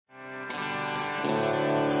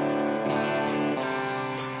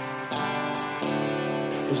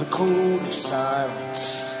There's a code of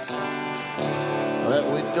silence that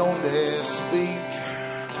we don't dare speak.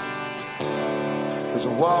 There's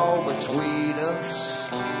a wall between us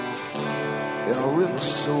and a river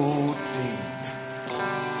so deep.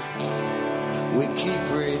 We keep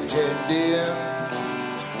pretending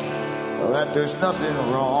that there's nothing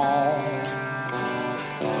wrong.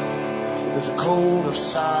 There's a code of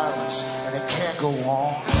silence and it can't go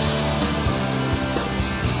on.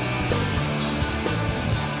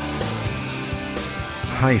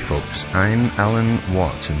 Hi folks, I'm Alan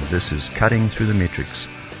Watt and this is Cutting Through the Matrix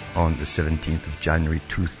on the 17th of January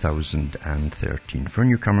 2013. For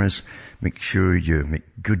newcomers, make sure you make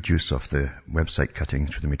good use of the website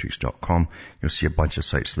cuttingthroughthematrix.com. You'll see a bunch of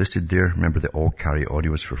sites listed there. Remember, they all carry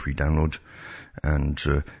audios for free download, and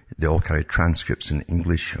they all carry transcripts in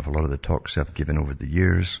English of a lot of the talks I've given over the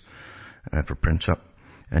years for print up.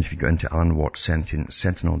 And if you go into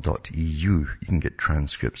alanwattsentinel.eu, you can get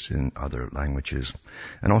transcripts in other languages.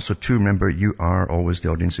 And also, too, remember, you are always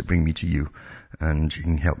the audience that bring me to you. And you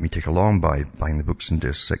can help me take along by buying the books and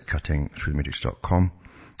discs at cuttingthroughthematrix.com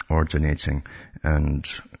or donating. And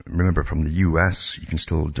remember, from the US, you can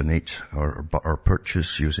still donate or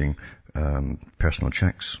purchase using personal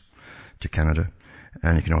checks to Canada.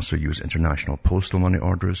 And you can also use international postal money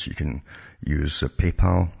orders. You can use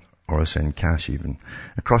PayPal, or send cash even.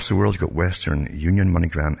 Across the world, you've got Western Union,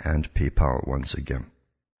 MoneyGram, and PayPal once again.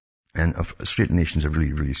 And Australian nations are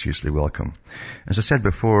really, really seriously welcome. As I said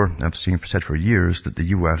before, I've said for years that the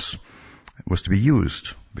US was to be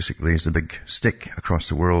used, basically, as a big stick across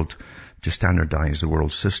the world to standardize the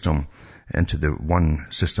world system into the one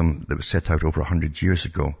system that was set out over 100 years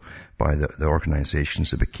ago by the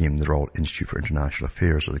organizations that became the Royal Institute for International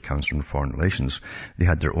Affairs, or the Council on Foreign Relations. They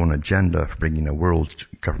had their own agenda for bringing a world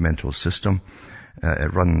governmental system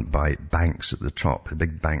run by banks at the top. The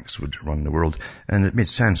big banks would run the world. And it made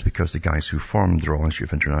sense because the guys who formed the Royal Institute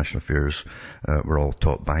of International Affairs were all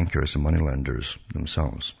top bankers and moneylenders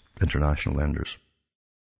themselves, international lenders.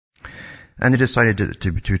 And they decided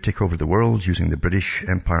to take over the world using the British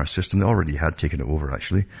Empire system. They already had taken it over,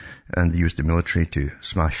 actually. And they used the military to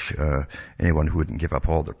smash anyone who wouldn't give up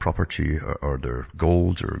all their property or their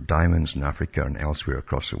gold or diamonds in Africa and elsewhere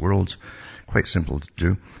across the world. Quite simple to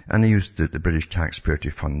do. And they used the British taxpayer to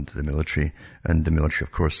fund the military. And the military,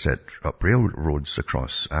 of course, set up railroads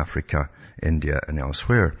across Africa, India, and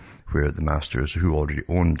elsewhere, where the masters who already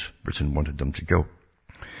owned Britain wanted them to go.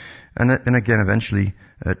 And again, eventually,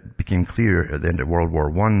 it became clear at the end of World War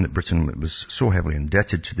I that Britain was so heavily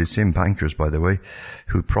indebted to the same bankers, by the way,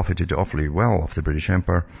 who profited awfully well off the British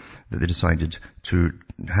Empire, that they decided to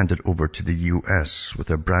hand it over to the US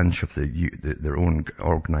with a branch of their own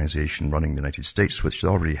organization running the United States, which they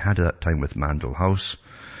already had at that time with Mandel House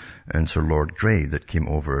and Sir Lord Grey, that came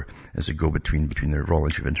over as a go-between between the Royal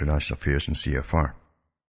Institute of International Affairs and CFR.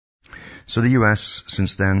 So the US,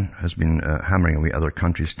 since then, has been hammering away other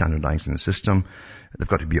countries, standardizing the system. They've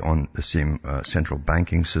got to be on the same central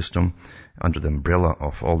banking system, under the umbrella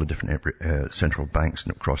of all the different central banks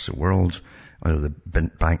across the world, under the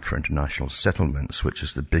Bank for International Settlements, which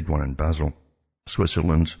is the big one in Basel,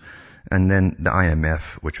 Switzerland. And then the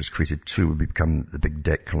IMF, which was created too, would become the big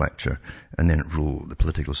debt collector and then rule the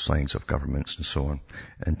political sides of governments and so on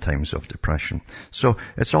in times of depression. So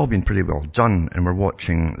it's all been pretty well done, and we're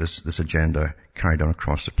watching this agenda carried on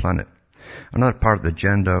across the planet. Another part of the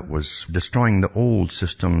agenda was destroying the old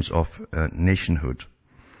systems of nationhood,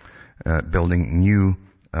 building new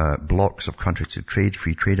blocks of countries to trade,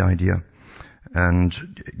 free trade idea. And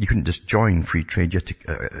you couldn't just join free trade, you had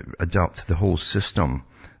to adopt the whole system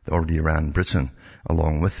that already ran Britain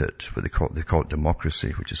along with it, what they call it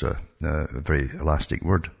democracy, which is a very elastic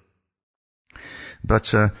word.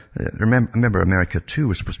 But remember, America too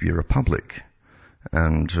was supposed to be a republic,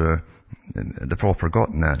 and they've all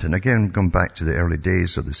forgotten that. And again, going back to the early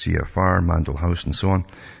days of the CFR, Mandel House, and so on,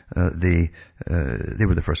 they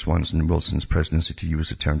were the first ones in Wilson's presidency to use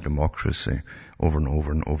the term democracy over and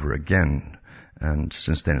over and over again. And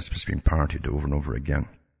since then, it's just been parroted over and over again.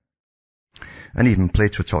 And even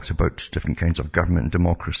Plato talked about different kinds of government.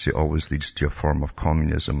 Democracy always leads to a form of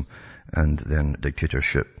communism and then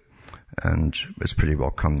dictatorship. And it's pretty well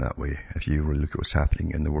come that way if you really look at what's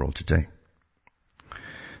happening in the world today.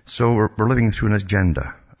 So we're living through an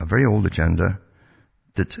agenda, a very old agenda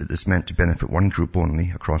that is meant to benefit one group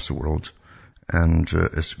only across the world. And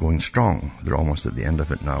it's going strong. They're almost at the end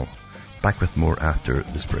of it now. Back with more after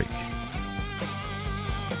this break.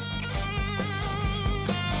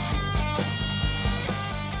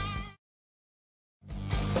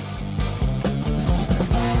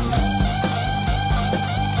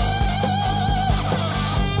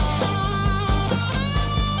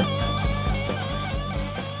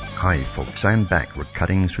 Hi folks, I'm back. We're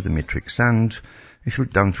cutting through the matrix, and if you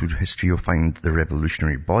look down through history, you'll find the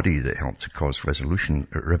revolutionary body that helped to cause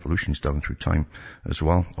revolutions down through time as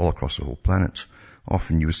well, all across the whole planet,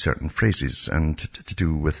 often use certain phrases and to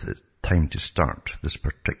do with it, time to start this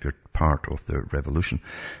particular part of the revolution.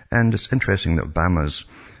 And it's interesting that Obama's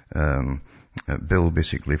bill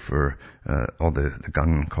basically for all the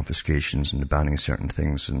gun confiscations and the banning of certain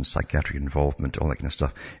things and psychiatric involvement, all that kind of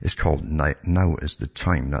stuff, is called Now is the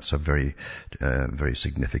Time. That's a very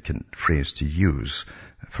significant phrase to use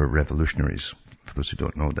for revolutionaries, for those who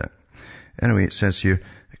don't know that. Anyway, it says here,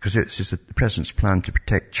 because it says that the president's plan to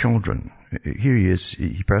protect children. Here he is,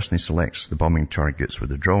 he personally selects the bombing targets with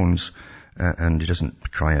the drones, and he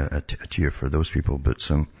doesn't cry a tear for those people,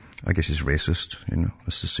 but I guess he's racist,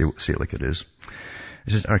 let's just say it like it is.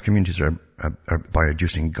 It says our communities are by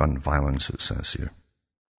reducing gun violence, it says here.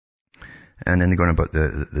 And then they're going about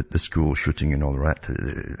the school shooting and all that.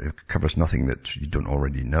 It covers nothing that you don't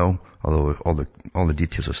already know, although all the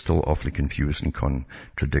details are still awfully confused and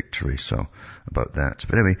contradictory, so about that.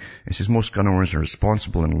 But anyway, it says most gun owners are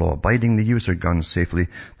responsible and law-abiding. They use their guns safely.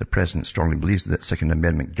 The President strongly believes that the Second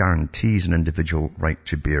Amendment guarantees an individual right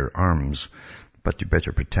to bear arms, but to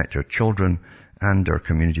better protect our children and our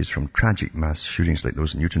communities from tragic mass shootings like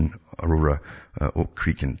those in Newton, Aurora, Oak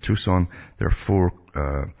Creek and Tucson. There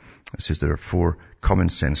are four common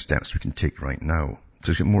sense steps we can take right now. So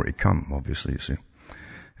there's more to come, obviously, you see.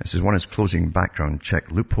 It says one is closing background check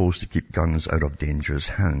loopholes to keep guns out of dangerous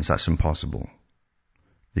hands. That's impossible.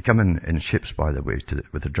 They come in ships, by the way,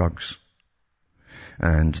 with the drugs.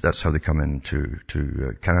 And that's how they come into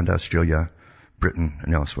Canada, Australia, Britain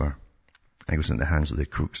and elsewhere. And it goes into the hands of the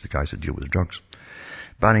crooks, the guys that deal with the drugs.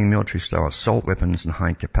 Banning military-style assault weapons and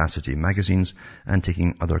high-capacity magazines, and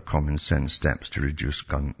taking other common-sense steps to reduce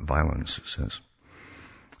gun violence, it says.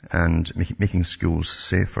 And making schools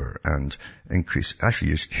safer and increase...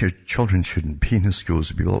 Actually, your children shouldn't be in the schools.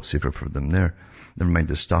 It would be a lot safer for them there. Never mind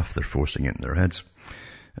the stuff they're forcing it in their heads.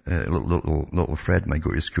 Little Fred might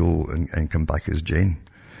go to school and come back as Jane.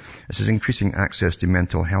 It says increasing access to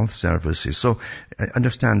mental health services. So I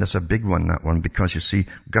understand that's a big one, that one, because you see,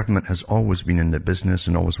 government has always been in the business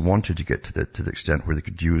and always wanted to get to the extent where they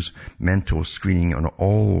could use mental screening on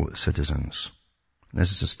all citizens.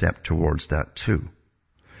 This is a step towards that too.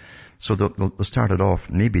 So they'll start it off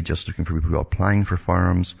maybe just looking for people who are applying for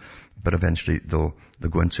firearms, but eventually they'll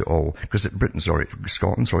go into all, because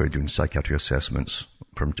Scotland's already doing psychiatric assessments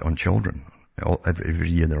on children. Every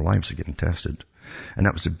year in their lives are getting tested. And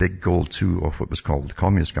that was a big goal too of what was called the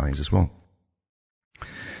communist guys as well.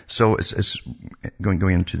 So it's going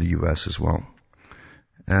into the US as well.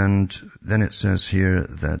 And then it says here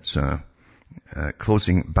that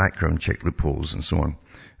closing background check loopholes and so on.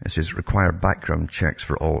 It says require background checks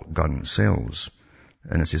for all gun sales.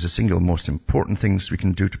 And it says the single most important things we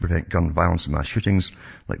can do to prevent gun violence and mass shootings,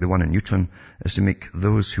 like the one in Newton, is to make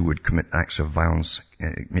those who would commit acts of violence,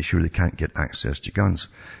 make sure they can't get access to guns.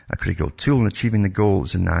 A critical tool in achieving the goal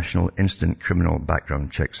is a national instant criminal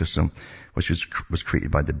background check system, which was created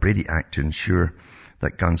by the Brady Act to ensure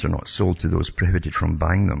that guns are not sold to those prohibited from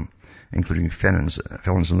buying them, including felons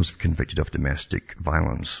and those convicted of domestic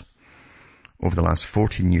violence. Over the last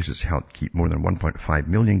 14 years, it's helped keep more than 1.5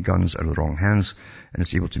 million guns out of the wrong hands, and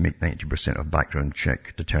it's able to make 90% of background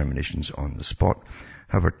check determinations on the spot.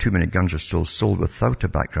 However, too many guns are still sold without a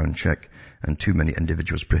background check, and too many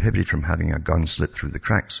individuals prohibited from having a gun slip through the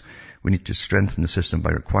cracks. We need to strengthen the system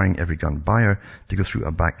by requiring every gun buyer to go through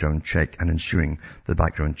a background check and ensuring the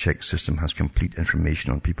background check system has complete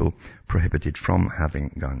information on people prohibited from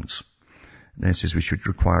having guns. Then it says we should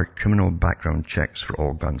require criminal background checks for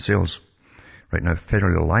all gun sales. Right now,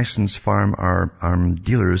 federally licensed firearm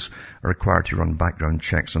dealers are required to run background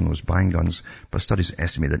checks on those buying guns, but studies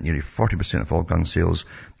estimate that nearly 40% of all gun sales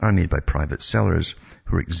are made by private sellers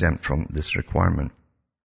who are exempt from this requirement.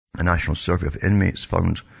 A national survey of inmates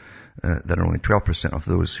found that only 12% of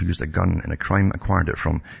those who used a gun in a crime acquired it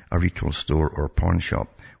from a retail store or pawn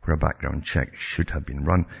shop, where a background check should have been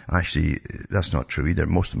run. Actually, that's not true either.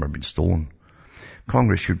 Most of them have been stolen.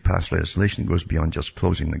 Congress should pass legislation that goes beyond just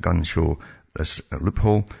closing the gun show this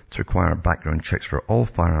loophole to require background checks for all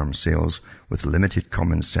firearm sales, with limited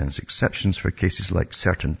common sense exceptions for cases like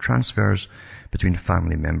certain transfers between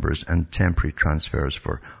family members and temporary transfers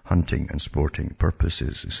for hunting and sporting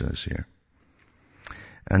purposes, it says here.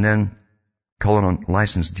 And then calling on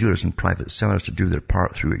licensed dealers and private sellers to do their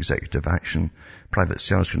part through executive action. Private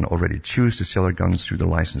sellers can already choose to sell their guns through the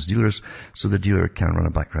licensed dealers, so the dealer can run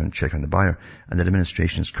a background check on the buyer, and the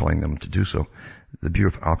administration is calling them to do so. The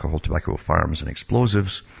Bureau of Alcohol, Tobacco, Firearms and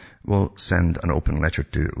Explosives will send an open letter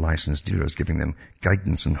to licensed dealers giving them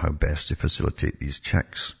guidance on how best to facilitate these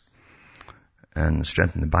checks and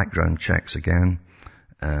strengthen the background checks again.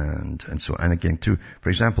 And again too, for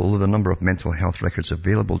example, although the number of mental health records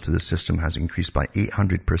available to the system has increased by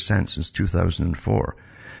 800% since 2004. Do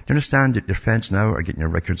you understand that your feds now are getting your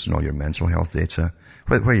records and all your mental health data,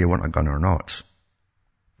 whether you want a gun or not?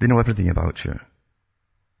 They know everything about you.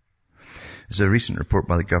 As a recent report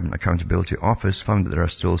by the Government Accountability Office found that there are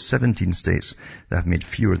still 17 states that have made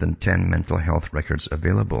fewer than 10 mental health records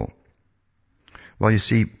available. Well, you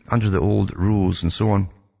see, under the old rules and so on,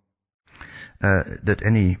 that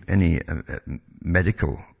any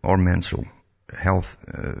medical or mental health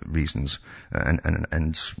reasons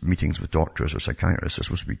and meetings with doctors or psychiatrists are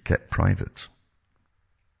supposed to be kept private.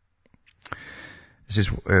 It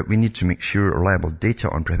says we need to make sure reliable data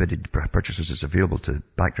on prohibited purchases is available to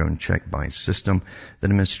background check by system. The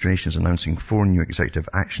administration is announcing 4 new executive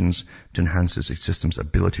actions to enhance the system's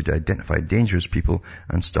ability to identify dangerous people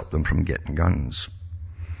and stop them from getting guns.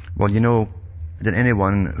 Well, you know that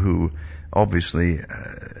anyone who obviously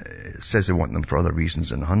says they want them for other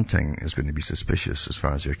reasons than hunting is going to be suspicious as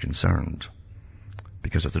far as you're concerned,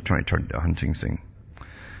 because if they're trying to turn it a hunting thing.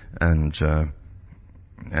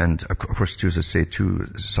 And of course, too, as I say,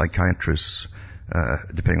 too, psychiatrists,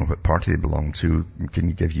 depending on what party they belong to,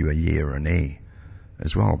 can give you a yay or an nay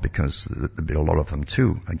as well, because there'll be a lot of them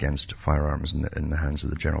too against firearms in the hands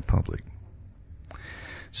of the general public.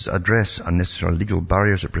 Just address unnecessary legal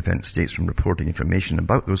barriers that prevent states from reporting information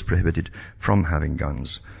about those prohibited from having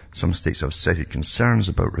guns. Some states have cited concerns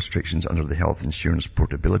about restrictions under the Health Insurance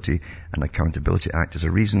Portability and Accountability Act as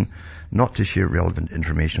a reason not to share relevant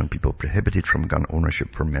information on people prohibited from gun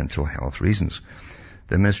ownership for mental health reasons.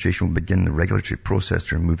 The administration will begin the regulatory process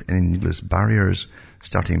to remove any needless barriers,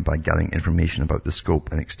 starting by gathering information about the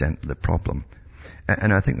scope and extent of the problem.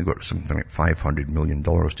 And I think they've got something like $500 million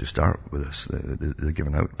to start with this. They're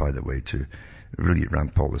given out, by the way, to really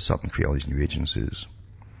ramp all this up and create all these new agencies.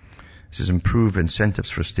 This is improve incentives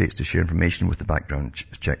for states to share information with the background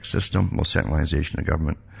check system, more centralization of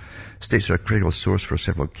government. States are a critical source for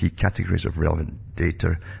several key categories of relevant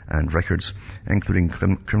data and records, including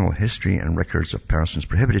criminal history and records of persons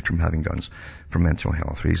prohibited from having guns for mental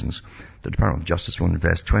health reasons. The Department of Justice will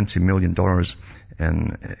invest $20 million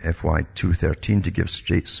in FY 2013 to give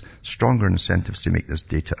states stronger incentives to make this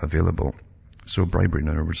data available. So bribery, in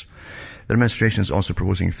other words. The administration is also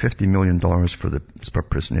proposing $50 million for this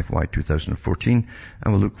purpose in FY 2014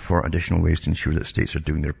 and will look for additional ways to ensure that states are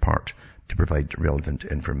doing their part to provide relevant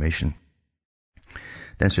information.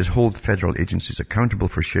 Then it says, hold federal agencies accountable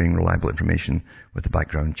for sharing reliable information with the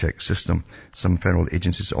background check system. Some federal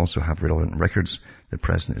agencies also have relevant records. The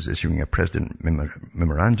President is issuing a President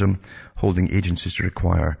memorandum holding agencies to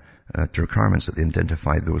requirements that they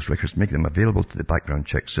identify those records, make them available to the background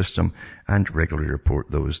check system, and regularly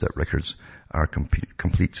report those that records are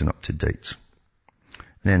complete and up to date.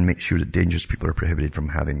 Then make sure that dangerous people are prohibited from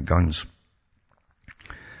having guns,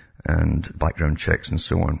 and background checks and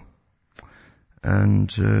so on.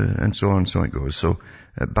 And so on, so it goes. So,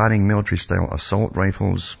 banning military-style assault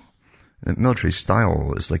rifles. Military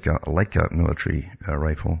style is like a military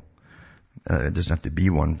rifle. It doesn't have to be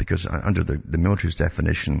one, because under the military's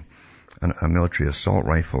definition, a military assault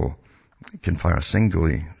rifle can fire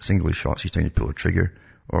singly shots each time you pull a trigger,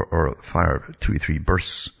 or fire 2 or 3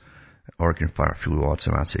 bursts, or it can fire fully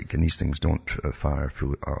automatic. And these things don't fire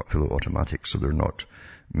fully automatic, so they're not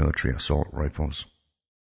military assault rifles.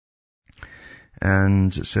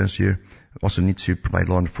 And it says here, also need to provide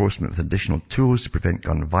law enforcement with additional tools to prevent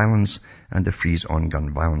gun violence and to freeze on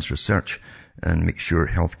gun violence research, and make sure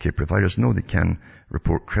healthcare providers know they can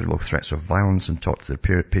report credible threats of violence and talk to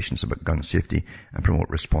their patients about gun safety and promote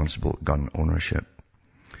responsible gun ownership.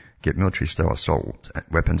 Get military-style assault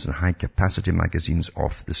weapons and high-capacity magazines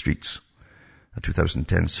off the streets. A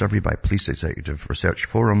 2010 survey by Police Executive Research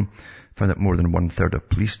Forum found that more than 1/3 of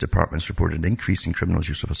police departments reported an increase in criminals'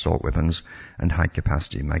 use of assault weapons and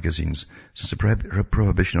high-capacity magazines. Since the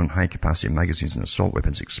prohibition on high-capacity magazines and assault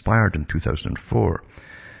weapons expired in 2004,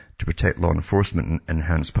 to protect law enforcement and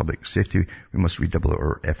enhance public safety, we must redouble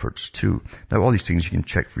our efforts too. Now, all these things you can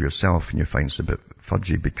check for yourself, and you find it's a bit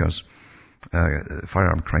fudgy, because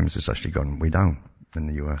firearm crimes has actually gone way down in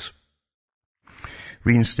the US.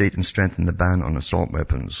 Reinstate and strengthen the ban on assault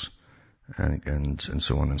weapons, and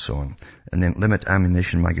so on and so on. And then limit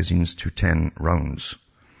ammunition magazines to 10 rounds.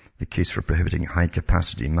 The case for prohibiting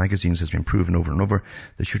high-capacity magazines has been proven over and over.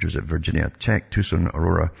 The shooters at Virginia Tech, Tucson,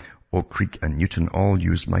 Aurora, Oak Creek and Newton all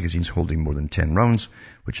used magazines holding more than 10 rounds,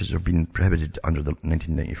 which has been prohibited under the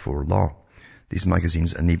 1994 law. These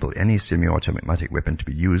magazines enable any semi-automatic weapon to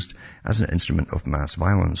be used as an instrument of mass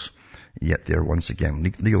violence. Yet they are once again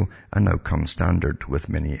legal and now come standard with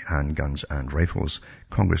many handguns and rifles.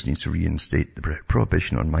 Congress needs to reinstate the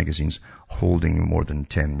prohibition on magazines holding more than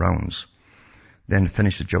 10 rounds. Then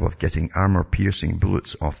finish the job of getting armor-piercing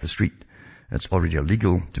bullets off the street. It's already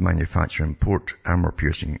illegal to manufacture and import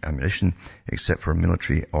armor-piercing ammunition, except for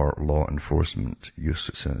military or law enforcement use,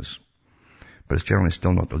 it says. But it's generally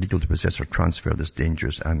still not illegal to possess or transfer this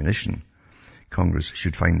dangerous ammunition. Congress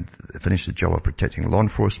should finish the job of protecting law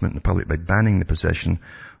enforcement and the public by banning the possession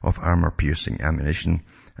of armor-piercing ammunition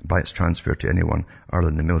by its transfer to anyone other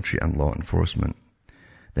than the military and law enforcement.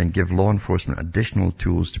 Then give law enforcement additional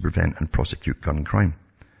tools to prevent and prosecute gun crime.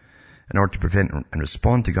 In order to prevent and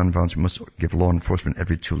respond to gun violence, we must give law enforcement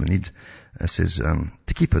every tool they need. It says,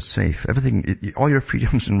 to keep us safe. All your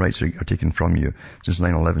freedoms and rights are taken from you since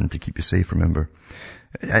 9/11 to keep you safe, remember.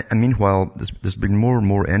 And meanwhile, there's been more and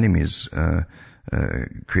more enemies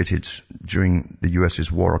created during the US's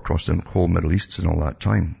war across the whole Middle East and all that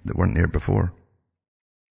time that weren't there before,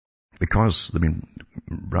 because they've been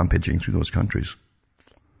rampaging through those countries.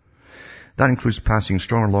 That includes passing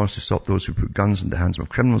stronger laws to stop those who put guns in the hands of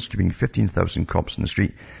criminals, keeping 15,000 cops in the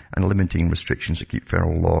street, and limiting restrictions to keep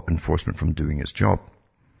federal law enforcement from doing its job.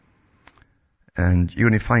 And you're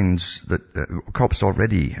going to find that cops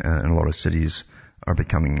already in a lot of cities are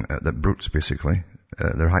becoming the brutes, basically.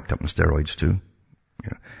 They're hyped up on steroids too.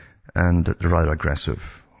 Yeah. And they're rather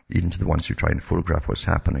aggressive, even to the ones who try and photograph what's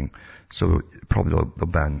happening. So probably they'll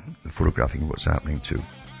ban the photographing of what's happening too.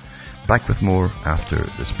 Back with more after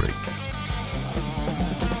this break.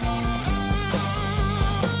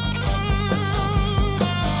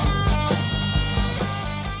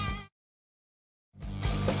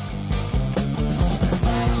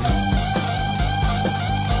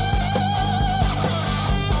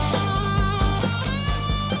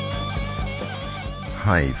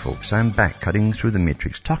 Hi folks, I'm back cutting through the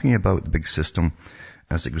matrix, talking about the big system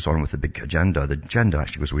as it goes on with the big agenda. The agenda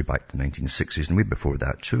actually goes way back to the 1960s and way before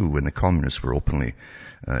that too, when the communists were openly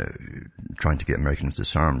trying to get Americans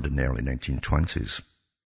disarmed in the early 1920s.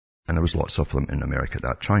 And there was lots of them in America at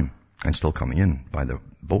that time, and still coming in by the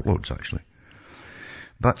boatloads actually.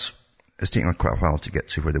 But it's taken quite a while to get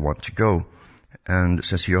to where they want to go. And it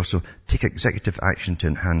says here also, take executive action to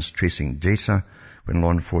enhance tracing data. When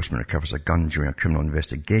law enforcement recovers a gun during a criminal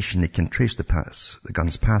investigation, they can trace the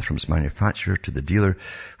gun's path from its manufacturer to the dealer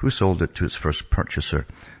who sold it to its first purchaser.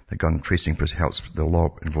 The gun tracing helps the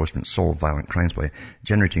law enforcement solve violent crimes by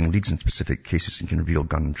generating leads in specific cases and can reveal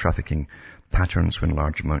gun trafficking patterns when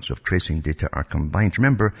large amounts of tracing data are combined.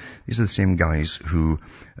 Remember, these are the same guys who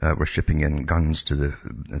were shipping in guns to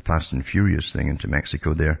the Fast and Furious thing into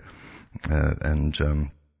Mexico there.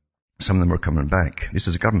 Some of them are coming back. This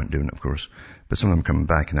is the government doing it, of course. But some of them are coming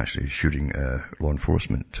back and actually shooting law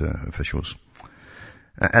enforcement officials.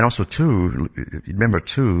 And also, too, remember,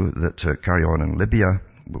 too, that Carry On in Libya,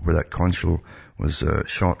 where that consul was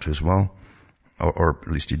shot as well, or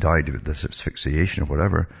at least he died of this asphyxiation or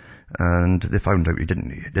whatever. And they found out they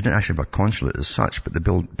didn't actually have a consulate as such, but the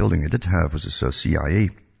building they did have was this CIA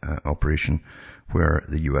operation where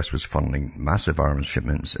the US was funneling massive arms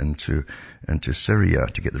shipments into Syria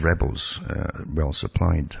to get the rebels well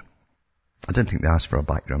supplied. I didn't think they asked for a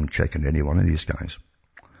background check on any one of these guys.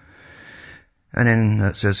 And then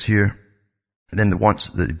it says here, then they want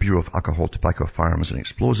the Bureau of Alcohol, Tobacco, Firearms and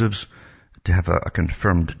Explosives to have a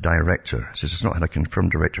confirmed director. It says it's not had a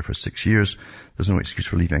confirmed director for 6 years. There's no excuse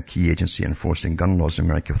for leaving a key agency enforcing gun laws in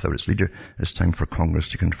America without its leader. It's time for Congress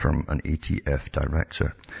to confirm an ATF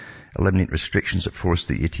director. Eliminate restrictions that force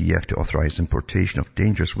the ATF to authorize importation of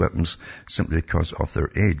dangerous weapons simply because of their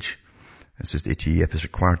age. It says the ATF is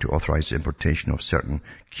required to authorize the importation of certain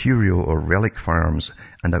curio or relic firearms,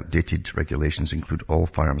 and outdated regulations include all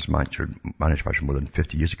firearms manufactured more than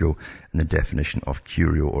 50 years ago in the definition of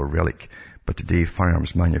curio or relic. But today,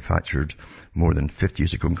 firearms manufactured more than 50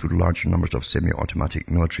 years ago include large numbers of semi-automatic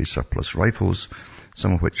military surplus rifles,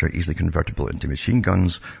 some of which are easily convertible into machine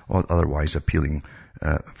guns or otherwise appealing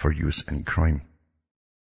for use in crime.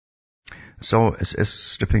 So it's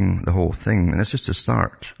stripping the whole thing, and it's just a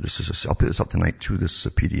start. I'll put this up tonight to this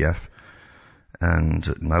PDF,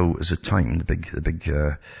 and now is the time. The big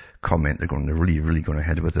comment. They're going to really going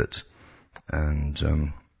ahead with it, and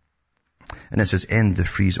it says end the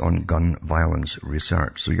freeze on gun violence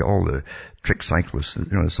research. So you got all the trick cyclists,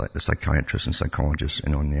 the psychiatrists and psychologists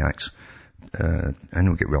in on the acts I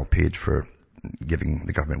know get well paid for giving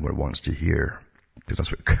the government what it wants to hear, because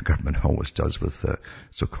that's what government always does with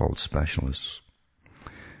so-called specialists.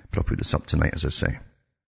 But I'll put this up tonight, as I say.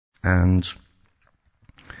 And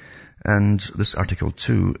this article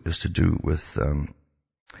too is to do with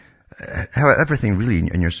how everything really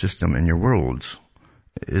in your system, in your world,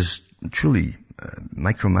 is truly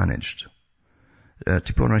micromanaged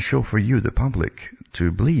to put on a show for you, the public,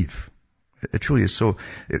 to believe. It truly is so.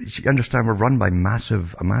 You understand, we're run by a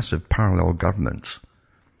massive parallel government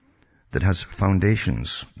that has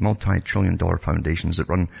foundations, multi-trillion-dollar foundations that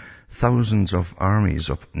run thousands of armies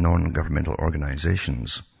of non-governmental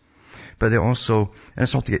organizations. But they also, and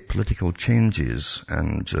it's all to get political changes,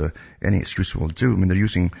 and any excuse will do. I mean, they're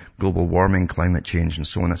using global warming, climate change, and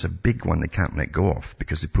so on. That's a big one they can't let go of,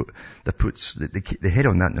 because they hit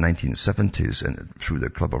on that in the 1970s and through the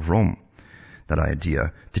Club of Rome, that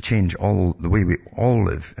idea to change all the way we all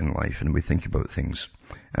live in life and we think about things,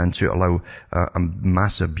 and to allow a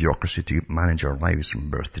massive bureaucracy to manage our lives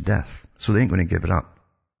from birth to death. So they ain't going to give it up.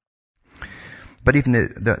 But even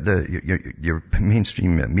your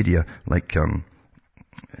mainstream media, like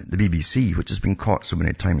the BBC, which has been caught so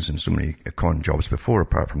many times in so many con jobs before,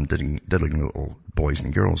 apart from diddling little boys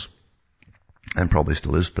and girls, and probably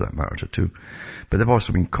still is for that matter too. But they've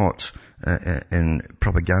also been caught in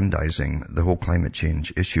propagandizing the whole climate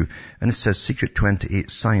change issue. And it says secret 28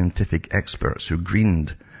 scientific experts who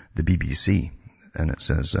greened the BBC. And it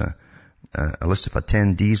says a list of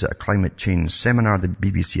attendees at a climate change seminar. The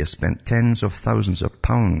BBC has spent tens of thousands of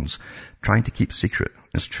pounds trying to keep secret.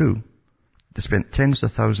 It's true. They spent tens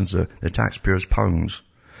of thousands of their taxpayers' pounds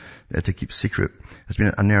to keep secret. Has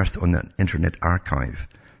been unearthed on the Internet Archive.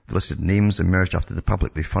 The listed names emerged after the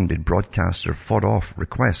publicly funded broadcaster fought off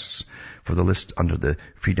requests for the list under the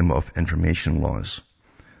Freedom of Information laws.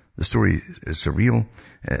 The story is surreal,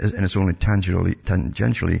 and it's only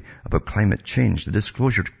tangentially about climate change. The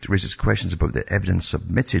disclosure raises questions about the evidence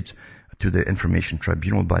submitted to the Information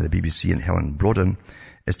Tribunal by the BBC, and Helen Broden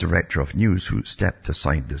is Director of News, who stepped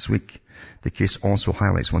aside this week. The case also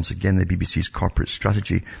highlights once again the BBC's corporate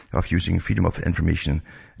strategy of using freedom of information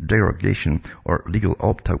derogation or legal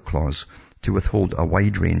opt-out clause to withhold a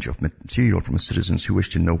wide range of material from citizens who wish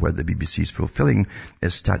to know whether the BBC is fulfilling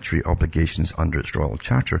its statutory obligations under its Royal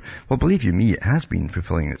Charter. Well, believe you me, it has been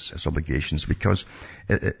fulfilling its obligations, because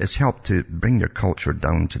it's helped to bring their culture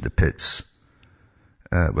down to the pits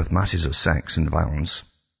with masses of sex and violence.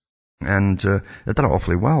 And they've done it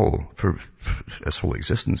awfully well for its whole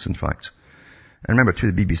existence, in fact. And remember,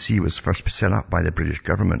 too, the BBC was first set up by the British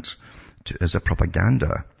government as a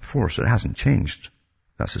propaganda force. It hasn't changed.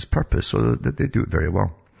 That's its purpose, so they do it very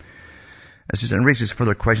well. It says, and raises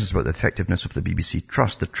further questions about the effectiveness of the BBC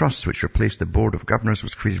Trust. The Trust, which replaced the Board of Governors,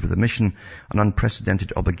 was created with a mission, an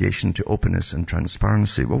unprecedented obligation to openness and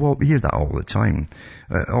transparency. Well, we hear that all the time.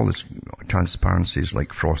 All this transparency is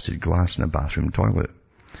like frosted glass in a bathroom toilet.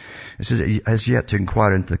 It says it has yet to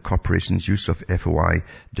inquire into the corporation's use of FOI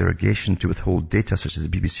derogation to withhold data such as the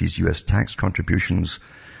BBC's US tax contributions,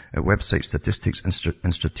 website statistics,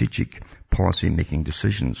 and strategic policy-making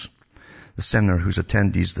decisions. The seminar, whose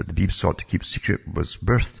attendees that the BBC sought to keep secret, was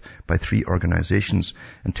birthed by 3 organizations.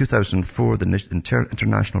 In 2004, the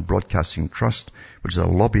International Broadcasting Trust, which is a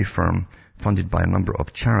lobby firm funded by a number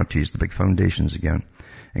of charities, the big foundations again,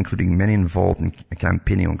 including many involved in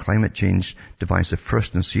campaigning on climate change, devised the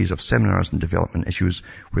first in a series of seminars and development issues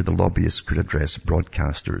where the lobbyists could address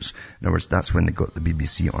broadcasters. In other words, that's when they got the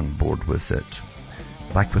BBC on board with it.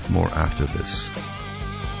 Back with more after this.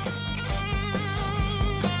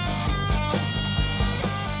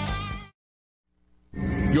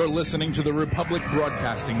 You're listening to the Republic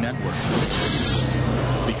Broadcasting Network,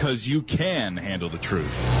 because you can handle the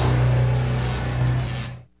truth.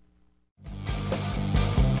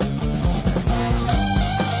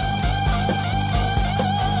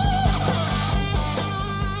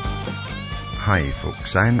 Hi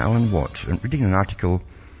folks, I'm Alan Watt, and reading an article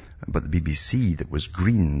about the BBC that was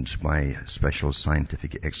greened by special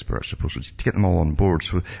scientific experts, supposedly, to get them all on board.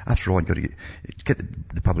 So after all, you've got to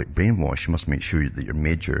get the public brainwashed. You must make sure that your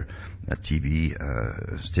major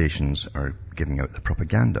TV stations are giving out the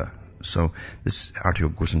propaganda. So this article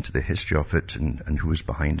goes into the history of it and who is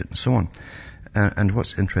behind it and so on. And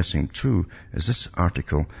what's interesting too is this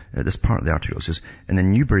article, this part of the article says, in the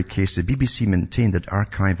Newbury case, the BBC maintained that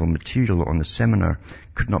archival material on the seminar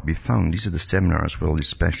could not be found. These are the seminars where all these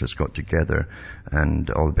specialists got together and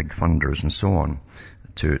all the big funders and so on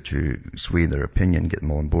to sway their opinion, get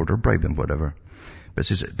them all on board or bribe them, whatever. But it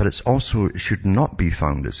says, but it's also should not be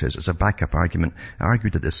found, it says, as a backup argument. I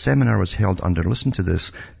argued that the seminar was held under, listen to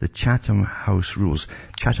this, the Chatham House rules.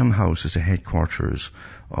 Chatham House is the headquarters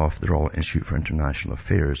of the Royal Institute for International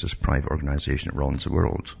Affairs, this private organization that runs the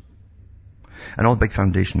world. And all big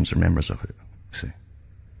foundations are members of it, see.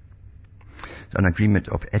 An agreement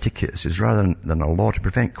of etiquette is rather than a law to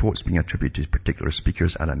prevent quotes being attributed to particular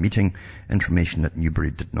speakers at a meeting, information that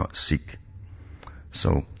Newbury did not seek.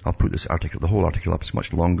 So I'll put this article, the whole article up. It's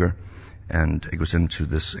much longer, and it goes into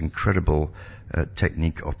this incredible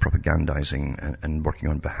technique of propagandizing and working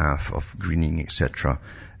on behalf of greening, etc.,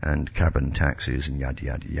 and carbon taxes and yada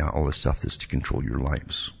yada yada, all the stuff that's to control your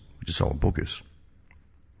lives, which is all bogus.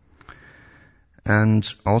 And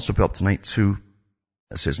I'll also put up tonight too.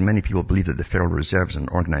 It says many people believe that the Federal Reserve as an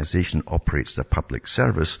organization operates a public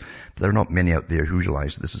service, but there are not many out there who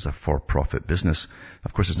realize that this is a for-profit business.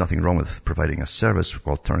 Of course, there's nothing wrong with providing a service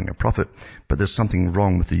while turning a profit, but there's something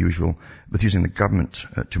wrong with with using the government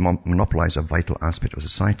to monopolize a vital aspect of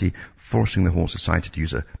society, forcing the whole society to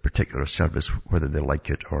use a particular service, whether they like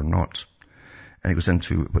it or not. And it goes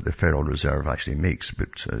into what the Federal Reserve actually makes,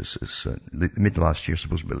 but mid last year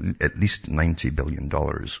supposed to be at least $90 billion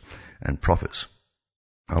in profits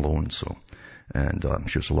alone, so, and I'm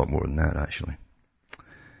sure it's a lot more than that actually.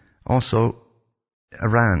 Also,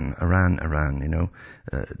 Iran,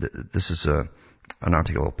 this is an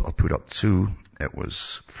article I'll put up too. It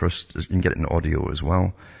was first, you can get it in audio as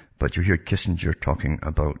well, but you hear Kissinger talking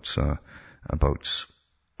about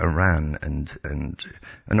Iran and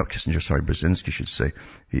not Kissinger, sorry, Brzezinski should say.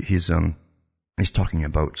 He's talking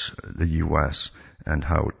about the US and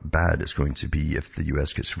how bad it's going to be if the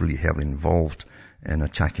US gets really heavily involved in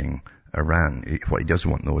attacking Iran. What he does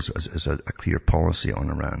want, though, is a clear policy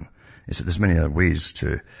on Iran. Is that there's many other ways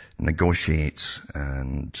to negotiate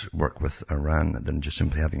and work with Iran than just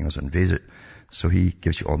simply having us invade it. So he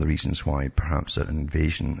gives you all the reasons why perhaps that an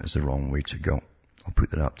invasion is the wrong way to go. I'll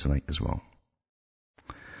put that up tonight as well.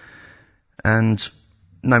 And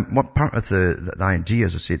now, what part of the idea,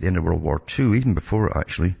 as I say, at the end of World War II, even before it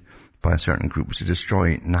actually, by a certain group, was to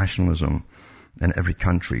destroy nationalism in every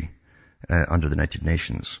country under the United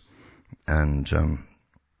Nations. And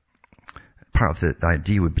part of the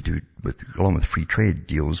idea would be to, along with free trade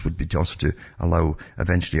deals, would be to also to allow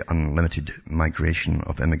eventually unlimited migration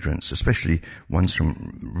of immigrants, especially ones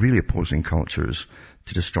from really opposing cultures,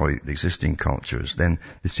 to destroy the existing cultures. Then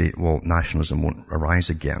they say, well, nationalism won't arise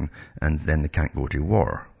again, and then they can't go to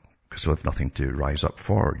war because they'll have nothing to rise up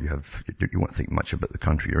for. You won't think much about the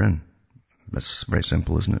country you're in. That's very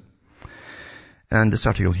simple, isn't it? And this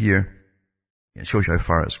article here, it shows you how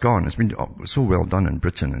far it's gone. It's been so well done in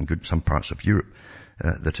Britain and some parts of Europe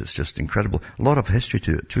that it's just incredible. A lot of history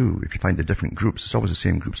to it too. If you find the different groups, it's always the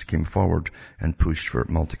same groups that came forward and pushed for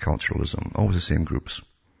multiculturalism. Always the same groups.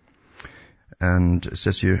 And it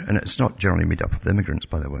says here, and it's not generally made up of immigrants,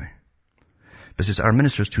 by the way. But it says, our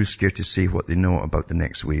ministers too scared to say what they know about the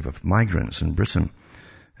next wave of migrants in Britain.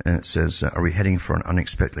 And it says, are we heading for an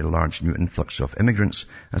unexpectedly large new influx of immigrants,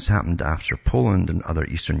 as happened after Poland and other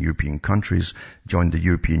Eastern European countries joined the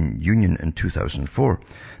European Union in 2004?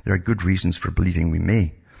 There are good reasons for believing we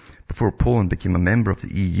may. Before Poland became a member of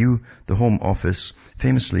the EU, the Home Office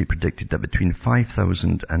famously predicted that between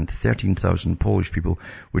 5,000 and 13,000 Polish people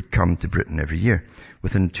would come to Britain every year.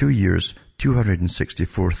 Within 2 years,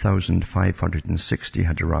 264,560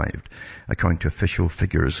 had arrived. According to official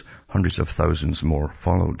figures, hundreds of thousands more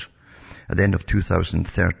followed. At the end of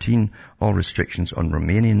 2013, all restrictions on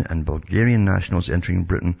Romanian and Bulgarian nationals entering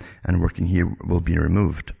Britain and working here will be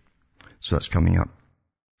removed. So that's coming up.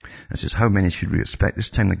 It says, how many should we expect? This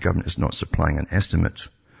time the government is not supplying an estimate.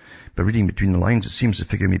 But reading between the lines, it seems the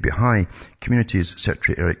figure may be high. Communities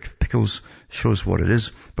Secretary Eric Pickles shows what it is,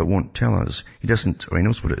 but won't tell us. He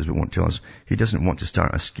knows what it is, but won't tell us. He doesn't want to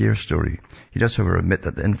start a scare story. He does, however, admit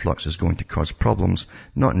that the influx is going to cause problems,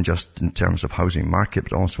 not just in terms of housing market,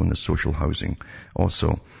 but also in the social housing,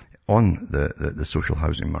 also on the social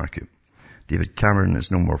housing market. David Cameron is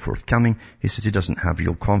no more forthcoming. He says he doesn't have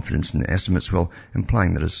real confidence in the estimates, well,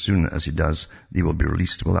 implying that as soon as he does, they will be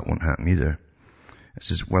released. Well, that won't happen either. It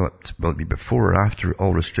says, will it be before or after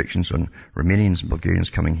all restrictions on Romanians and Bulgarians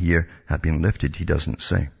coming here have been lifted? He doesn't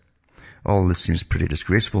say. All this seems pretty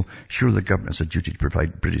disgraceful. Surely the government has a duty to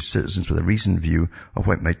provide British citizens with a reasoned view of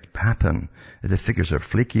what might happen. If the figures are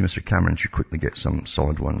flaky, Mr. Cameron should quickly get some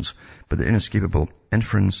solid ones. But the inescapable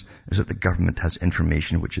inference is that the government has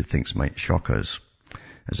information which it thinks might shock us.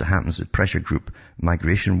 As it happens, the pressure group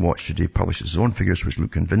Migration Watch today publishes its own figures which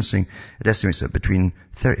look convincing. It estimates that between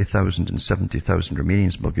 30,000 and 70,000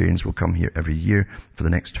 Romanians and Bulgarians will come here every year for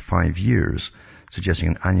the next 5 years. suggesting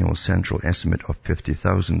an annual central estimate of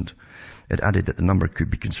 50,000. It added that the number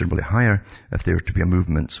could be considerably higher if there were to be a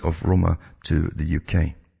movement of Roma to the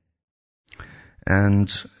UK. And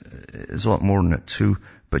there's a lot more in it too,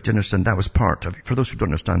 but you understand that was part of, for those who don't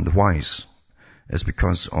understand the whys, is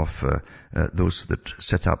because of those that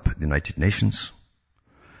set up the United Nations,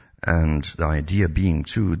 and the idea being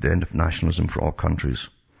too the end of nationalism for all countries.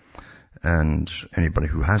 And anybody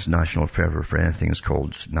who has national fervor for anything is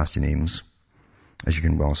called nasty names, as you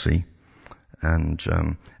can well see. And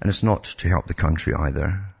it's not to help the country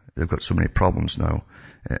either. They've got so many problems now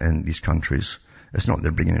in these countries. It's not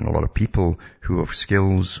they're bringing in a lot of people who have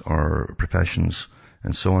skills or professions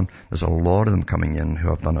and so on. There's a lot of them coming in who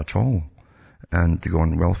have done it all. And they go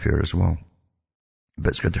on welfare as well. But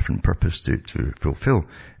it's got a different purpose to fulfill.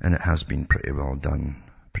 And it has been pretty well done.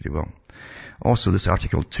 Pretty well. Also, this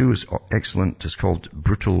article too is excellent. It's called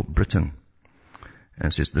Brutal Britain.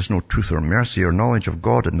 And it says, there's no truth or mercy or knowledge of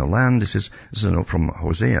God in the land. This is a note from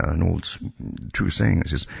Hosea, an old true saying. It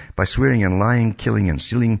says, by swearing and lying, killing and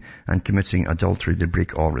stealing, and committing adultery, they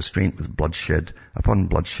break all restraint with bloodshed upon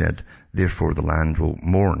bloodshed. Therefore the land will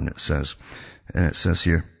mourn, it says. And it says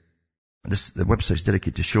here, the website is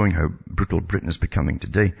dedicated to showing how brutal Britain is becoming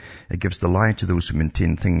today. It gives the lie to those who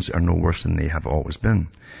maintain things are no worse than they have always been.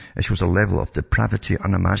 It shows a level of depravity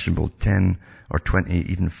unimaginable 10 or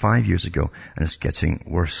 20, even 5 years ago, and it's getting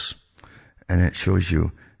worse. And it shows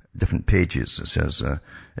you different pages. It says,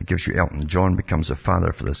 it gives you Elton John becomes a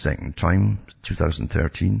father for the second time,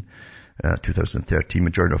 2013. 2013,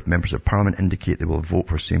 majority of members of parliament indicate they will vote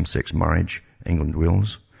for same-sex marriage, England,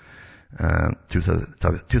 Wales.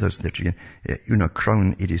 2013, Una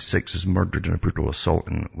Crown, 86, is murdered in a brutal assault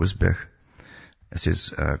in Wisbech. It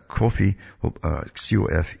says, COFE,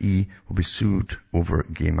 C-O-F-E, will be sued over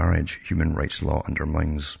gay marriage. Human rights law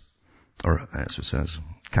undermines, or as it says,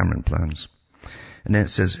 Cameron plans. And then it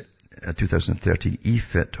says, 2030,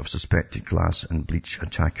 E-Fit of suspected glass and bleach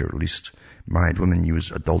attacker released. Married women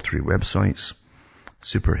use adultery websites.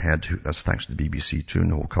 Superhead, that's thanks to the BBC too,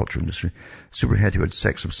 and the whole culture industry. Superhead, who had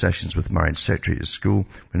sex obsessions with married secretary at school,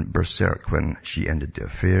 went berserk when she ended the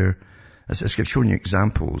affair. It's showing you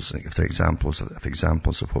examples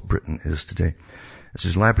of what Britain is today. It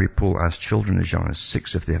says, library poll asked children as young as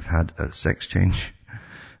 6 if they have had a sex change.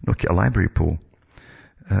 Okay, a library poll.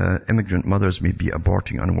 Immigrant mothers may be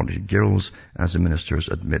aborting unwanted girls as the ministers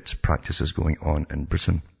admit practices going on in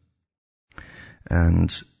Britain. And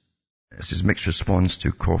this is mixed response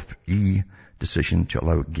to COFE decision to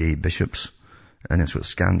allow gay bishops. And it's a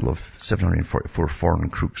scandal of 744 foreign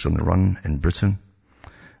crooks on the run in Britain.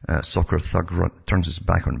 Soccer thug turns his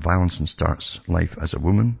back on violence and starts life as a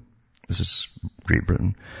woman. This is Great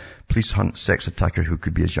Britain. Police hunt sex attacker who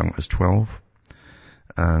could be as young as 12.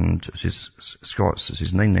 And it says, Scots, it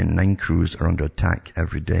says 999 crews are under attack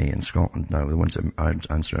every day in Scotland now. The ones that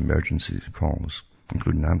answer emergency calls,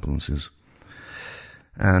 including ambulances.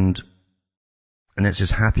 And it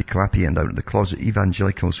says happy, clappy, and out of the closet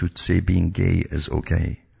evangelicals who say being gay is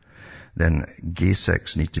okay. Then gay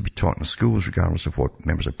sex needs to be taught in schools regardless of what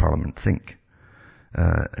members of parliament think.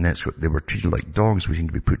 And that's what they were treated like dogs waiting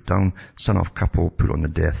to be put down. Son-off couple put on the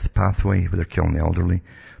death pathway where they're killing the elderly.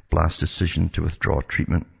 Blast decision to withdraw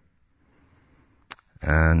treatment.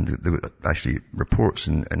 And there were actually reports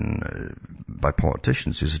by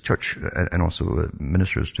politicians, there's a church and also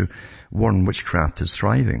ministers to warn witchcraft is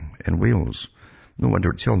thriving in Wales. No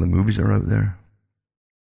wonder all the movies are out there.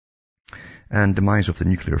 And demise of the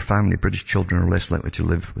nuclear family. British children are less likely to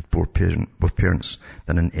live with both parents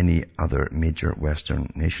than in any other major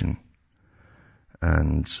Western nation.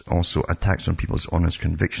 And also attacks on people's honest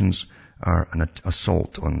convictions are an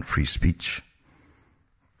assault on free speech.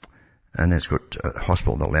 And it's got a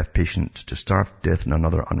hospital that left patient to starve to death and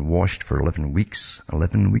another unwashed for 11 weeks.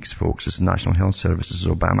 11 weeks, folks. It's the National Health Service. This is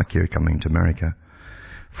Obamacare coming to America.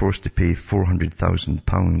 Forced to pay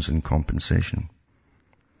 £400,000 in compensation.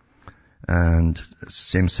 And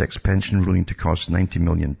same-sex pension ruling to cost £90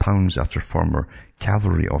 million after former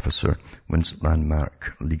cavalry officer wins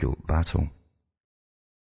landmark legal battle.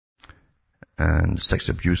 And sex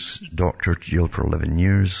abuse doctor jailed for 11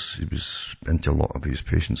 years. He was into a lot of his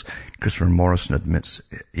patients. Christopher Morrison admits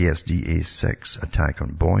ASDA sex attack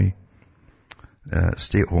on boy.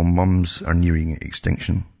 Stay-at-home mums are nearing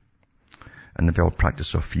extinction. And the veiled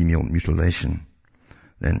practice of female mutilation.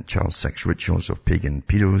 Then child sex rituals of pagan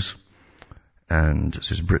pedos. And it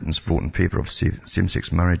says Britain's vote in favour of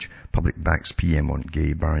same-sex marriage. Public backs PM on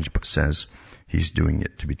gay marriage, but says he's doing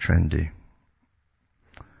it to be trendy.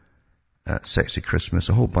 Sexy Christmas,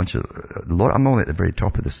 a whole bunch of, I'm only at the very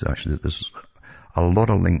top of this actually. There's a lot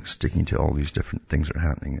of links taking to all these different things that are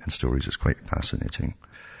happening and stories. It's quite fascinating.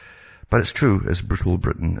 But it's true, it's brutal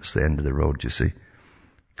Britain. It's the end of the road, you see,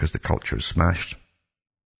 because the culture is smashed.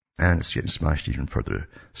 And it's getting smashed even further.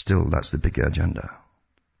 Still, that's the big agenda.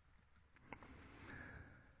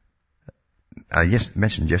 I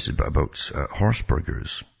mentioned yesterday about horse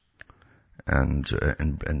burgers and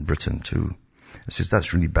in Britain too. It says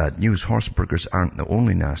that's really bad news. Horse burgers aren't the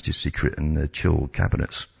only nasty secret in the chill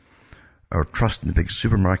cabinets. Our trust in the big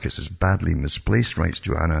supermarkets is badly misplaced, writes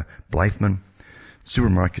Joanna Blythman.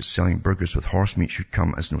 Supermarkets selling burgers with horse meat should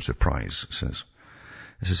come as no surprise, it says.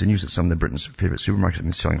 It says the news that some of Britain's favourite supermarkets have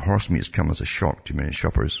been selling horse meat has come as a shock to many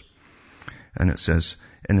shoppers. And it says,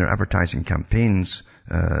 in their advertising campaigns,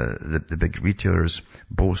 the big retailers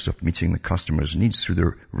boast of meeting the customers' needs through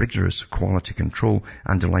their rigorous quality control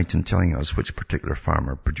and delight in telling us which particular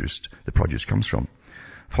farmer the produce comes from.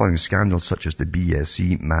 Following scandals such as the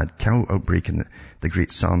BSE mad cow outbreak and the great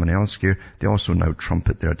salmonella scare, they also now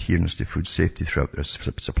trumpet their adherence to food safety throughout their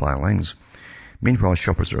supply lines. Meanwhile,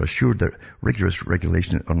 shoppers are assured that rigorous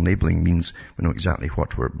regulation on labelling means we know exactly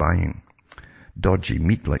what we're buying. Dodgy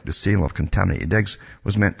meat, like the sale of contaminated eggs,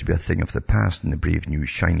 was meant to be a thing of the past in the brave new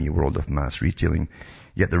shiny world of mass retailing.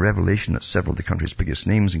 Yet the revelation that several of the country's biggest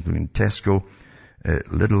names, including Tesco,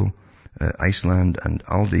 Lidl, Iceland and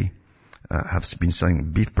Aldi, have been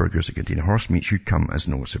selling beef burgers that contain horse meat should come as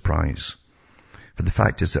no surprise. For the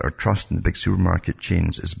fact is that our trust in the big supermarket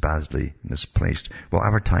chains is badly misplaced. Well,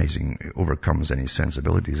 advertising overcomes any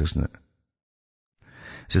sensibilities, isn't it?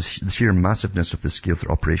 It says the sheer massiveness of the scale of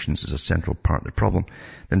their operations is a central part of the problem.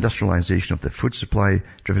 The industrialization of the food supply,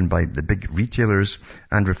 driven by the big retailers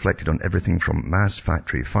and reflected on everything from mass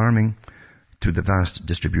factory farming to the vast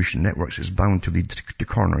distribution networks, is bound to lead to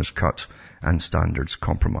corners cut and standards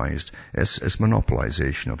compromised. It's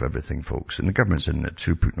monopolization of everything, folks. And the government's in it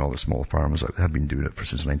too, putting all the small farmers out. They have been doing it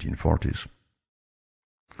since the 1940s.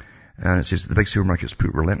 And it says the big supermarkets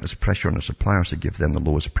put relentless pressure on the suppliers to give them the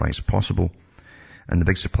lowest price possible. And the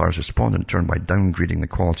big suppliers respond in turn by downgrading the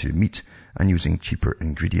quality of meat and using cheaper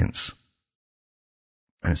ingredients.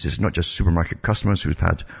 And it says not just supermarket customers who've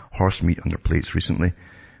had horse meat on their plates recently,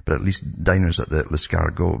 but at least diners at the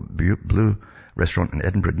L'Escargot Bleu restaurant in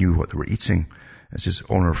Edinburgh knew what they were eating. It says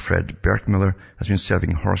owner Fred Berkmiller has been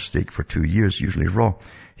serving horse steak for 2 years, usually raw.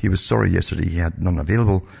 He was sorry yesterday he had none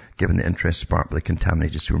available, given the interest sparked by the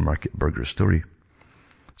contaminated supermarket burger story.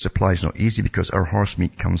 Supply is not easy because our horse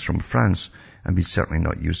meat comes from France, and we certainly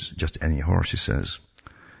not use just any horse, he says.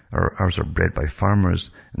 Ours are bred by farmers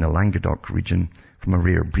in the Languedoc region from a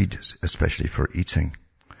rare breed, especially for eating.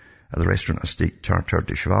 At the restaurant, a steak tartare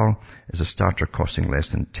de cheval is a starter costing less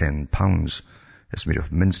than £10. It's made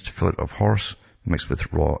of minced fillet of horse, mixed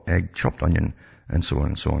with raw egg, chopped onion, and so on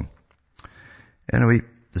and so on. Anyway,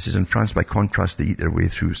 this is in France. By contrast, they eat their way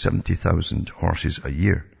through 70,000 horses a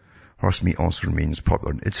year. Horse meat also remains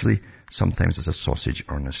popular in Italy, sometimes as a sausage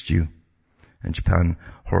or in a stew. In Japan,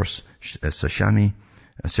 horse sashimi,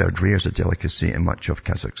 served rare as a delicacy, and much of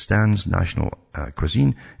Kazakhstan's national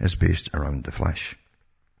cuisine is based around the flesh.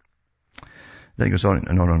 Then it goes on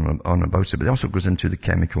and on about it, but it also goes into the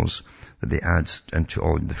chemicals that they add into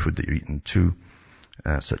all the food that you're eating too,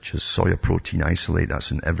 such as soya protein isolate,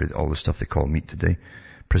 that's in all the stuff they call meat today.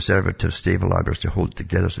 Preservatives, stabilizers to hold it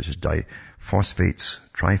together, such as diphosphates,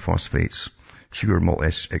 triphosphates, sugar, malt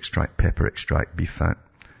extract, pepper extract, beef fat.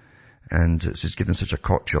 And it's just given such a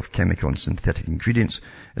cocktail of chemical and synthetic ingredients,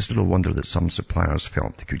 it's little wonder that some suppliers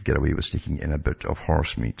felt they could get away with sticking in a bit of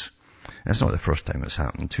horse meat. And it's not the first time it's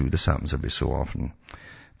happened too. This happens every so often.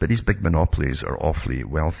 But these big monopolies are awfully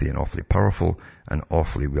wealthy and awfully powerful and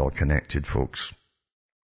awfully well connected, folks.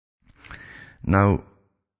 Now,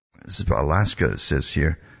 this is what Alaska says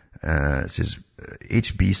here. It says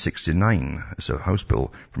HB 69, it's a House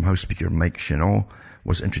bill from House Speaker Mike Chennault,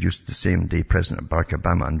 was introduced the same day President Barack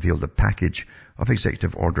Obama unveiled a package of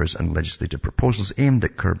executive orders and legislative proposals aimed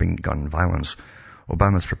at curbing gun violence.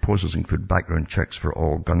 Obama's proposals include background checks for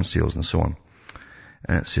all gun sales and so on.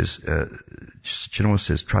 And it says, Chennault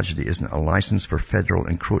says tragedy isn't a license for federal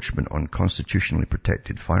encroachment on constitutionally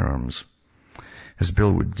protected firearms. His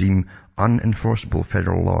bill would deem unenforceable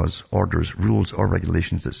federal laws, orders, rules or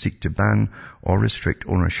regulations that seek to ban or restrict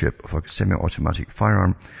ownership of a semi-automatic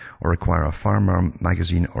firearm or require a firearm,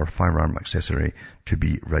 magazine or firearm accessory to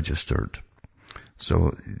be registered.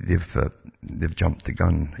 So they've jumped the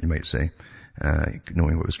gun, you might say,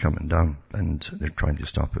 knowing what was coming down, and they're trying to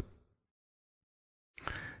stop it.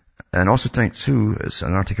 And also tonight too, I've got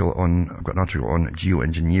an article on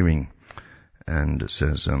geoengineering, and it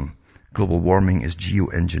says, global warming is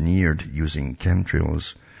geoengineered using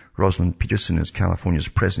chemtrails. Rosalind Peterson is California's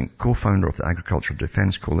president co-founder of the Agricultural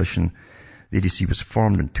Defense Coalition. The ADC was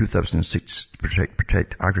formed in 2006 to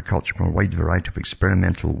protect agriculture from a wide variety of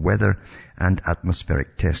experimental weather and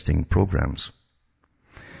atmospheric testing programs.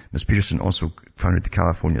 Ms. Peterson also founded the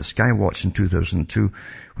California Skywatch in 2002,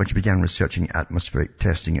 when she began researching atmospheric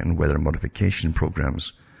testing and weather modification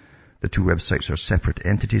programs. The two websites are separate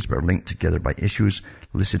entities but are linked together by issues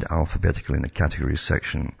listed alphabetically in the categories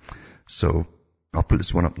section. So I'll put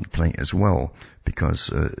this one up tonight as well, because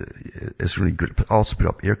it's really good. I'll also put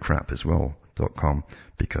up aircrap as well. .com,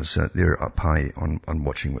 because they're up high on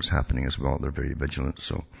watching what's happening as well. They're very vigilant,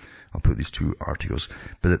 so I'll put these two articles.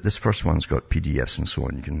 But this first one's got PDFs and so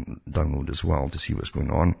on you can download as well to see what's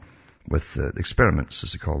going on with the experiments,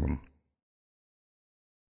 as they call them.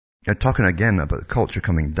 And talking again about the culture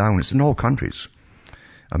coming down, it's in all countries.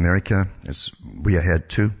 America is way ahead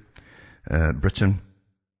too. Britain,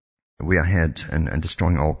 way ahead and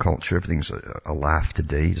destroying all culture. Everything's a laugh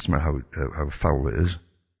today. It doesn't matter how foul it is,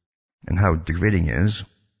 and how degrading it is,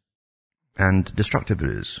 and destructive it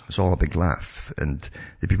is. It's all a big laugh, and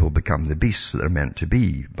the people become the beasts that they're meant to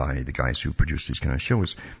be by the guys who produce these kind of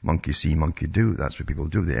shows. Monkey see, monkey do. That's what people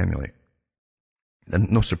do. They emulate. And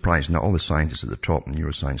no surprise, not all the scientists at the top in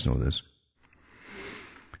neuroscience know this.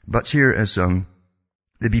 But here is the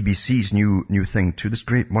BBC's new thing too. This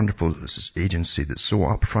great, wonderful agency that's so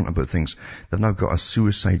upfront about things. They've now got a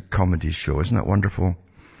suicide comedy show. Isn't that wonderful?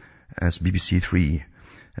 It's BBC 3.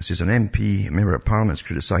 It says an MP, a member of Parliament, has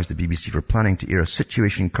criticised the BBC for planning to air a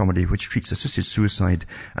situation comedy which treats assisted suicide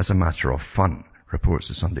as a matter of fun, reports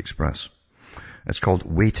the Sunday Express. It's called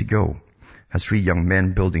Way to Go. Has 3 young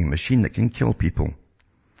men building a machine that can kill people.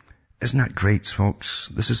 Isn't that great, folks?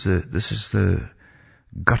 This is the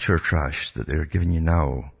gutter trash that they're giving you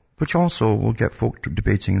now, which also will get folk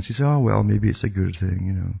debating and say, oh well, maybe it's a good thing,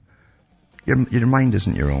 you know. Your mind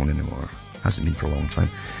isn't your own anymore. Hasn't been for a long time.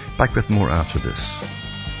 Back with more after this.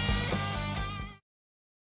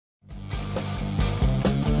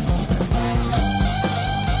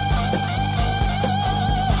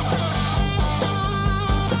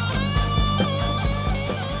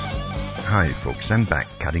 Hi folks, I'm back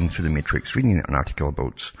cutting through the matrix, reading an article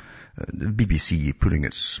about the BBC putting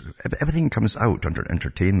everything comes out under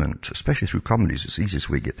entertainment, especially through comedies. It's the easiest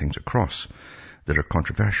way to get things across that are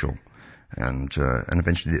controversial, and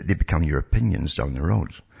eventually they become your opinions down the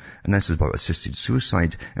road. And this is about assisted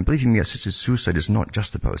suicide. And believe me, assisted suicide is not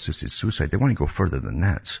just about assisted suicide. They want to go further than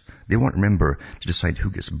that. They want, remember, to decide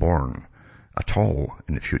who gets born at all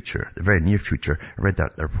in the future, the very near future. I read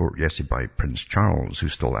that report yesterday by Prince Charles,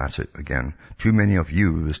 who's still at it again. Too many of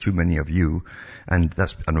you, there's too many of you. And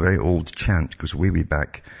that's a very old chant, goes way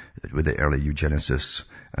back with the early eugenicists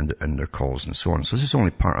and their calls and so on. So this is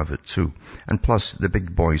only part of it too. And plus, the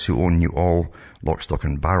big boys who own you all, lock, stock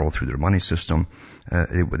and barrel through their money system,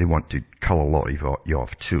 they want to cull a lot of you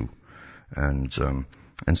off too. And so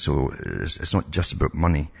it's not just about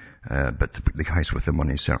money. But the guys with the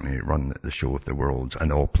money certainly run the show of the world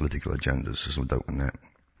and all political agendas. There's no doubt on that.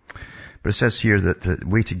 But it says here that the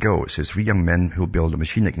way to go, it says 3 young men who build a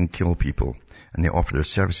machine that can kill people, and they offer their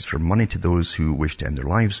services for money to those who wish to end their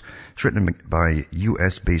lives. It's written by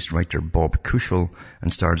US-based writer Bob Cushel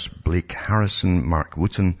and stars Blake Harrison, Mark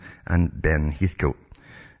Wooten, and Ben Heathcote.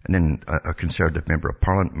 And then a Conservative member of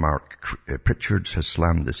Parliament, Mark Pritchard, has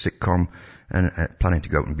slammed the sitcom and planning to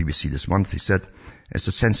go out on BBC this month. He said, it's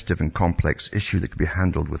a sensitive and complex issue that could be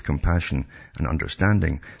handled with compassion and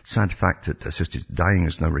understanding. Sad fact that assisted dying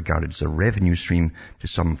is now regarded as a revenue stream to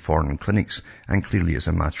some foreign clinics and clearly as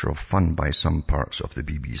a matter of fun by some parts of the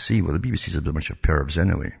BBC. Well, the BBC's a bunch of pervs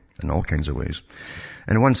anyway, in all kinds of ways.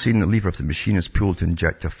 In one scene, the lever of the machine is pulled to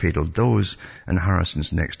inject a fatal dose, and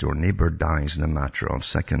Harrison's next-door neighbour dies in a matter of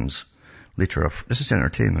seconds. Later, this is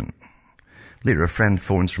entertainment. Later, a friend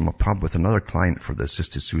phones from a pub with another client for the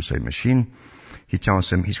assisted suicide machine. He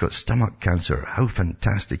tells him he's got stomach cancer. How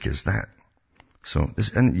fantastic is that? So,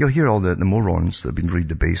 and you'll hear all the morons that have been really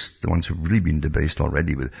debased, the ones who've really been debased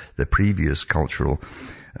already with the previous cultural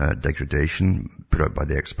degradation put out by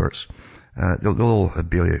the experts. They'll all have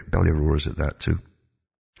belly roars at that too.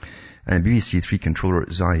 And BBC 3 controller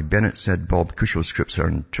Zai Bennett said Bob Cushel's scripts are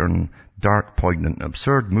in turn dark, poignant,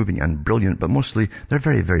 absurd, moving and brilliant, but mostly they're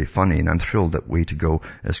very, very funny, and I'm thrilled that Way to Go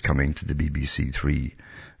is coming to the BBC 3,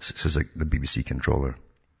 says the BBC controller.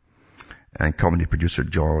 And comedy producer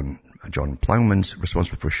John Plowman's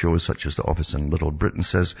responsible for shows such as The Office and Little Britain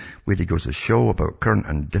says Way to Go is a show about current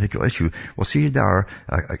and difficult issue. Well, see, there are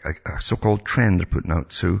a so-called trend they're putting out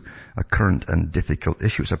too, a current and difficult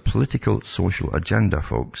issue. It's a political, social agenda,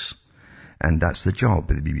 folks. And that's the job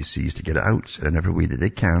of the BBC, is to get it out in every way that they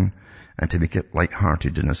can and to make it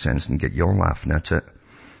light-hearted in a sense and get you all laughing at it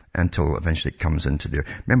until eventually it comes into there.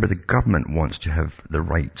 Remember, the government wants to have the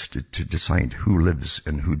right to decide who lives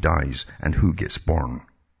and who dies and who gets born.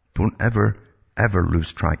 Don't ever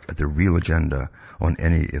lose track of the real agenda on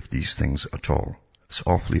any of these things at all. It's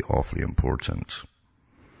awfully, awfully important.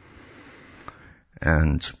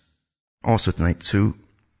 And also tonight too,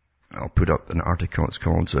 I'll put up an article. It's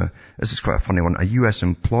called, this is quite a funny one. A U.S.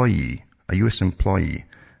 employee was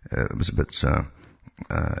a bit,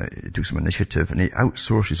 took some initiative and he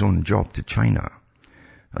outsourced his own job to China.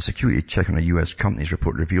 A security check on a U.S. company's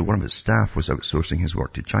report revealed one of his staff was outsourcing his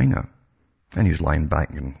work to China. And he was lying back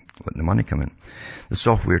and letting the money come in. The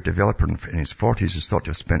software developer in his 40s is thought to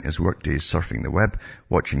have spent his workdays surfing the web,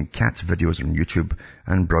 watching cat videos on YouTube,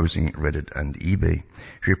 and browsing Reddit and eBay.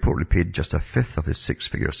 He reportedly paid just a fifth of his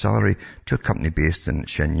six-figure salary to a company based in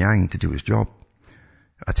Shenyang to do his job.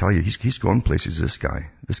 I tell you, he's gone places, this guy.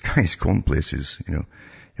 This guy's gone places, you know.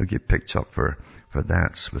 He'll get picked up for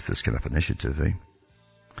that with this kind of initiative, eh?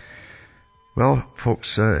 Well,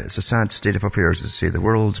 folks, it's a sad state of affairs, as I say, the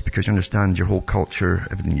world, because you understand your whole culture,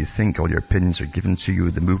 everything you think, all your opinions are given to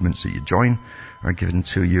you, the movements that you join are given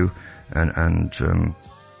to you, and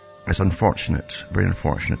it's unfortunate, very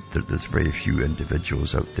unfortunate that there's very few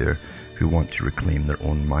individuals out there who want to reclaim their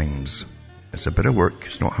own minds. It's a bit of work,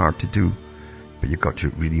 it's not hard to do, but you've got to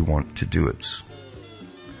really want to do it.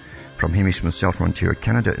 From Hamish myself from Ontario,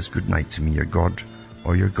 Canada, it's good night to me, your God,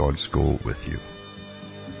 or your gods go with you.